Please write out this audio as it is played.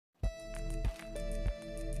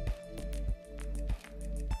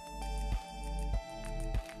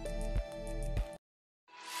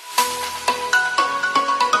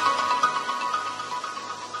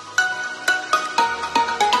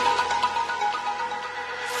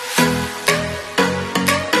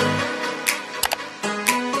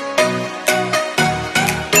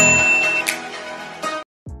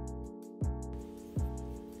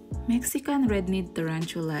Mexican Red Knee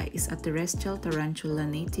Tarantula is a terrestrial tarantula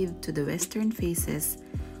native to the western faces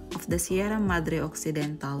of the Sierra Madre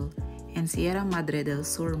Occidental and Sierra Madre del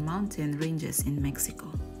Sur mountain ranges in Mexico.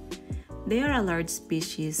 They are a large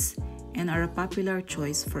species and are a popular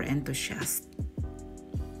choice for enthusiasts.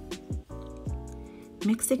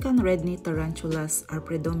 Mexican Red Knee Tarantulas are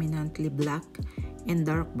predominantly black and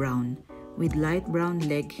dark brown, with light brown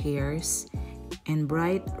leg hairs and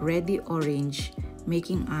bright reddy orange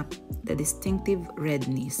making up the distinctive red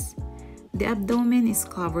knees. The abdomen is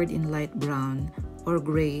covered in light brown or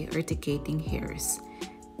gray urticating hairs.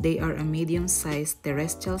 They are a medium-sized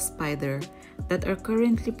terrestrial spider that are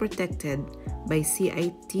currently protected by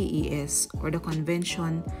CITES, or the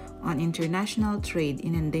Convention on International Trade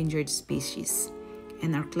in Endangered Species,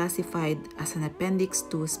 and are classified as an Appendix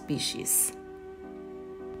II species.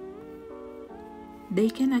 They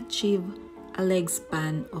can achieve a leg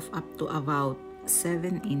span of up to about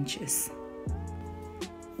 7 inches.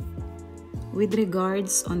 With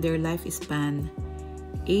regards on their lifespan,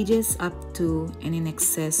 ages up to and in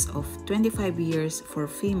excess of 25 years for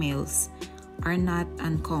females are not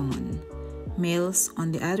uncommon. Males,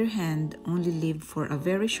 on the other hand, only live for a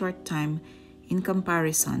very short time in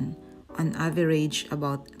comparison, on average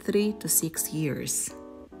about 3 to 6 years.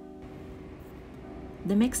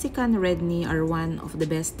 The Mexican Red Knee are one of the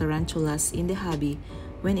best tarantulas in the hobby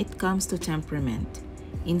when it comes to temperament.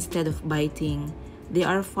 Instead of biting, they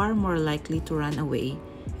are far more likely to run away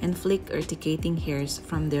and flick urticating hairs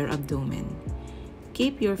from their abdomen.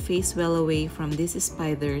 Keep your face well away from these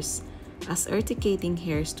spiders, as urticating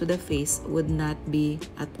hairs to the face would not be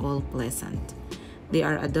at all pleasant. They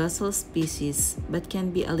are a docile species but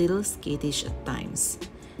can be a little skittish at times.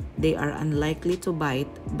 They are unlikely to bite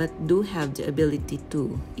but do have the ability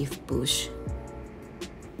to, if pushed.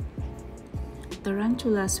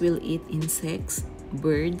 Tarantulas will eat insects,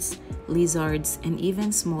 birds, lizards, and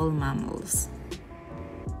even small mammals.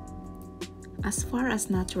 As far as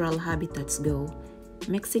natural habitats go,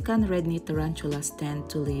 Mexican Red Knee Tarantulas tend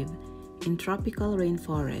to live in tropical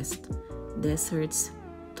rainforest, deserts,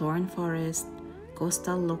 thorn forest,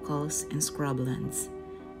 coastal locals, and scrublands.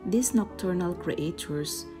 These nocturnal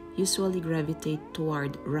creatures usually gravitate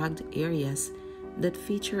toward rugged areas that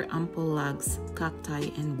feature ample logs, cacti,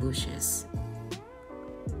 and bushes.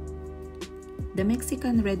 The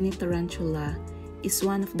Mexican Red Knee Tarantula is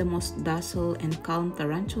one of the most docile and calm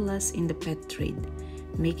tarantulas in the pet trade,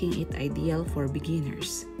 making it ideal for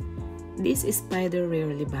beginners. This spider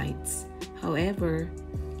rarely bites. However,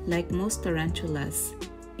 like most tarantulas,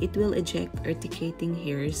 it will eject urticating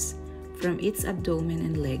hairs from its abdomen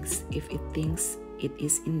and legs if it thinks it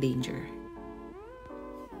is in danger.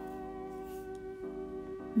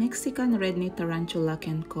 Mexican Red Knee Tarantula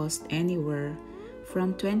can cost anywhere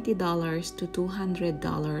from $20 to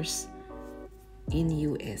 $200 in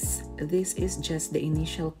US. This is just the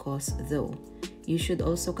initial cost though. You should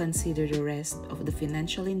also consider the rest of the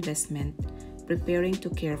financial investment preparing to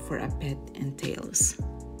care for a pet entails.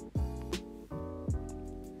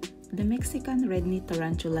 The Mexican Red Knee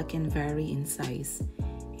Tarantula can vary in size,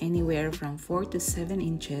 anywhere from 4 to 7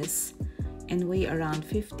 inches, and weigh around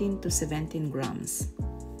 15 to 17 grams.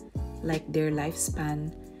 Like their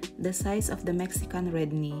lifespan, the size of the Mexican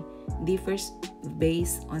Red Knee differs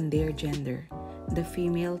based on their gender. The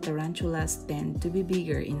female tarantulas tend to be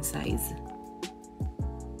bigger in size.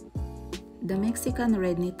 The Mexican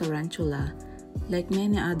Red Knee Tarantula, like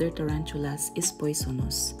many other tarantulas, is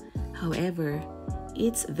poisonous. However,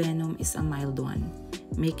 its venom is a mild one,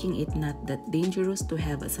 making it not that dangerous to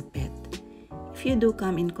have as a pet. If you do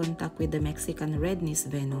come in contact with the Mexican Red Knee's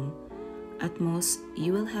venom, at most,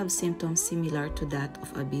 you will have symptoms similar to that of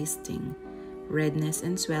a bee sting, redness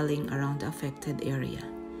and swelling around the affected area.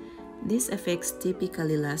 These effects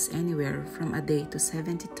typically last anywhere from a day to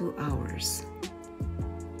 72 hours.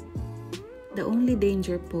 The only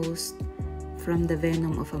danger posed from the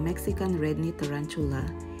venom of a Mexican Red Knee Tarantula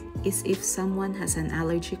is if someone has an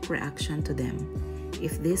allergic reaction to them.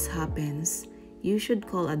 If this happens, you should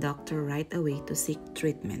call a doctor right away to seek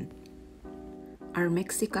treatment. Are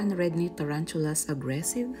Mexican Red Knee Tarantulas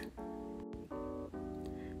aggressive?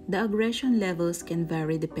 The aggression levels can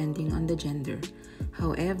vary depending on the gender.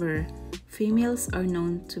 However, females are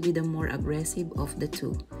known to be the more aggressive of the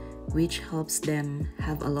two, which helps them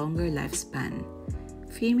have a longer lifespan.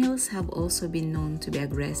 Females have also been known to be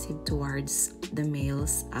aggressive towards the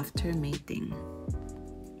males after mating.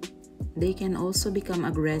 They can also become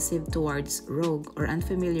aggressive towards rogue or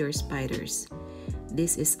unfamiliar spiders.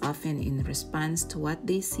 This is often in response to what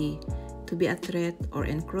they see to be a threat or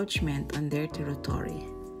encroachment on their territory.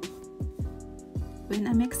 When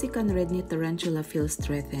a Mexican Red Knee Tarantula feels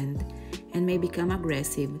threatened, and may become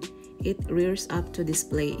aggressive, it rears up to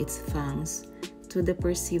display its fangs to the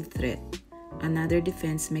perceived threat. Another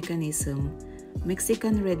defense mechanism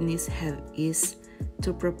Mexican red knees have is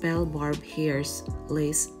to propel barbed hairs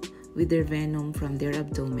laced with their venom from their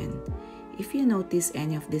abdomen. If you notice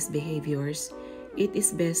any of these behaviors, it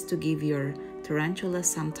is best to give your tarantula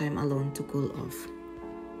some time alone to cool off.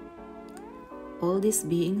 All this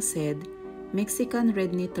being said, Mexican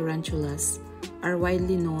red knee tarantulas are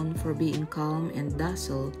widely known for being calm and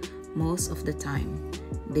docile most of the time.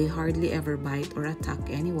 They hardly ever bite or attack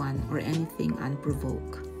anyone or anything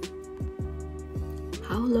unprovoked.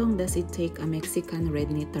 How long does it take a Mexican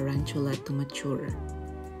red knee tarantula to mature?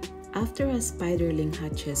 After a spiderling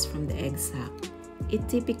hatches from the egg sac, it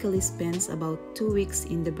typically spends about 2 weeks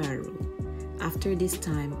in the burrow. After this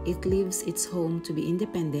time, it leaves its home to be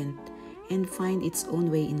independent and find its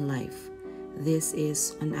own way in life. This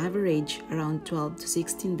is, on average, around 12 to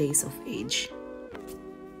 16 days of age.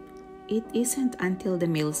 It isn't until the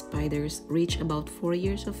male spiders reach about 4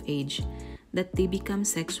 years of age that they become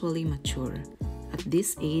sexually mature. At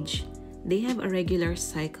this age, they have a regular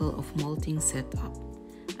cycle of molting set up.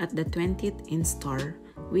 At the 20th instar,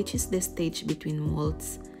 which is the stage between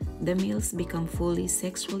molts, the males become fully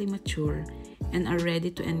sexually mature and are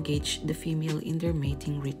ready to engage the female in their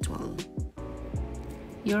mating ritual.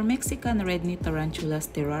 Your Mexican red knee tarantula's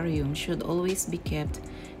terrarium should always be kept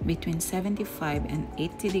between 75 and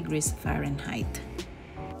 80 degrees Fahrenheit.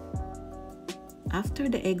 After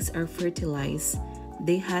the eggs are fertilized,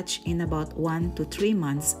 they hatch in about 1 to 3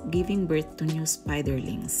 months, giving birth to new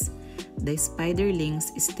spiderlings. The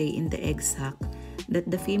spiderlings stay in the egg sac that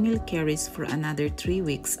the female carries for another 3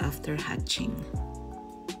 weeks after hatching.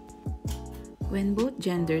 When both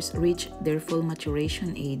genders reach their full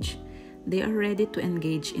maturation age, they are ready to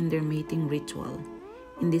engage in their mating ritual.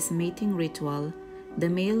 In this mating ritual, the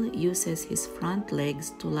male uses his front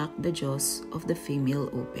legs to lock the jaws of the female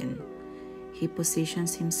open. He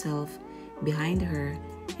positions himself behind her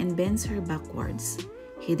and bends her backwards.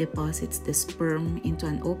 He deposits the sperm into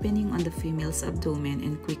an opening on the female's abdomen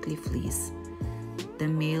and quickly flees. The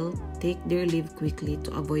male take their leave quickly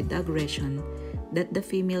to avoid the aggression that the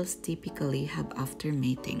females typically have after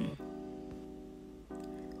mating.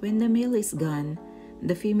 When the male is gone,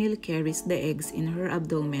 the female carries the eggs in her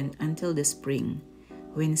abdomen until the spring.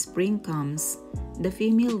 When spring comes, the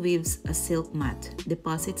female weaves a silk mat,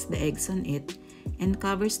 deposits the eggs on it, and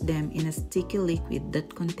covers them in a sticky liquid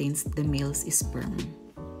that contains the male's sperm.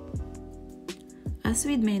 As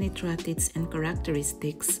with many traits and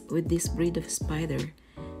characteristics with this breed of spider,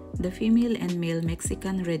 the female and male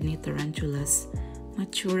Mexican red knee tarantulas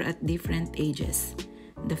mature at different ages.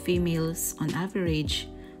 The females, on average,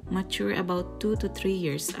 mature about 2 to 3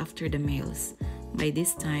 years after the males. By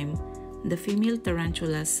this time, the female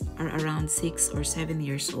tarantulas are around 6 or 7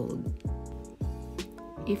 years old.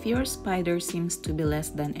 If your spider seems to be less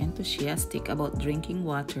than enthusiastic about drinking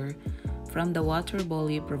water from the water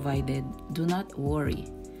bowl you provided, do not worry.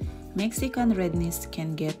 Mexican red knees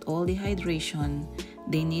can get all the hydration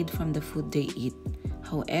they need from the food they eat.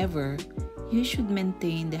 However, you should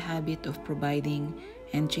maintain the habit of providing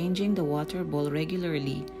and changing the water bowl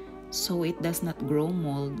regularly so it does not grow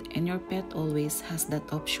mold, and your pet always has that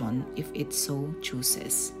option if it so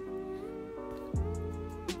chooses.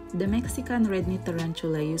 The Mexican red knee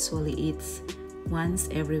tarantula usually eats once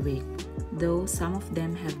every week, though some of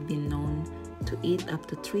them have been known to eat up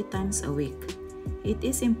to 3 times a week. It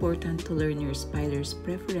is important to learn your spider's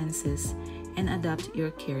preferences and adapt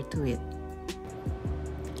your care to it.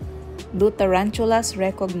 Do tarantulas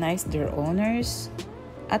recognize their owners?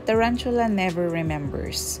 A tarantula never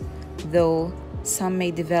remembers, though some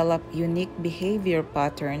may develop unique behavior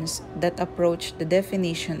patterns that approach the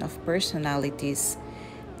definition of personalities.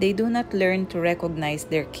 They do not learn to recognize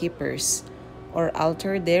their keepers or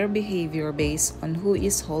alter their behavior based on who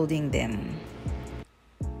is holding them.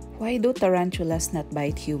 Why do tarantulas not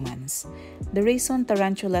bite humans? The reason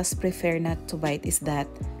tarantulas prefer not to bite is that,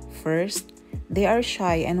 first, they are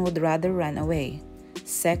shy and would rather run away.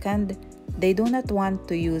 Second, they do not want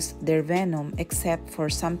to use their venom except for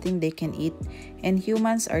something they can eat, and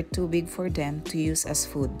humans are too big for them to use as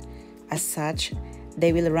food. As such,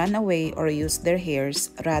 they will run away or use their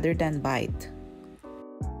hairs rather than bite.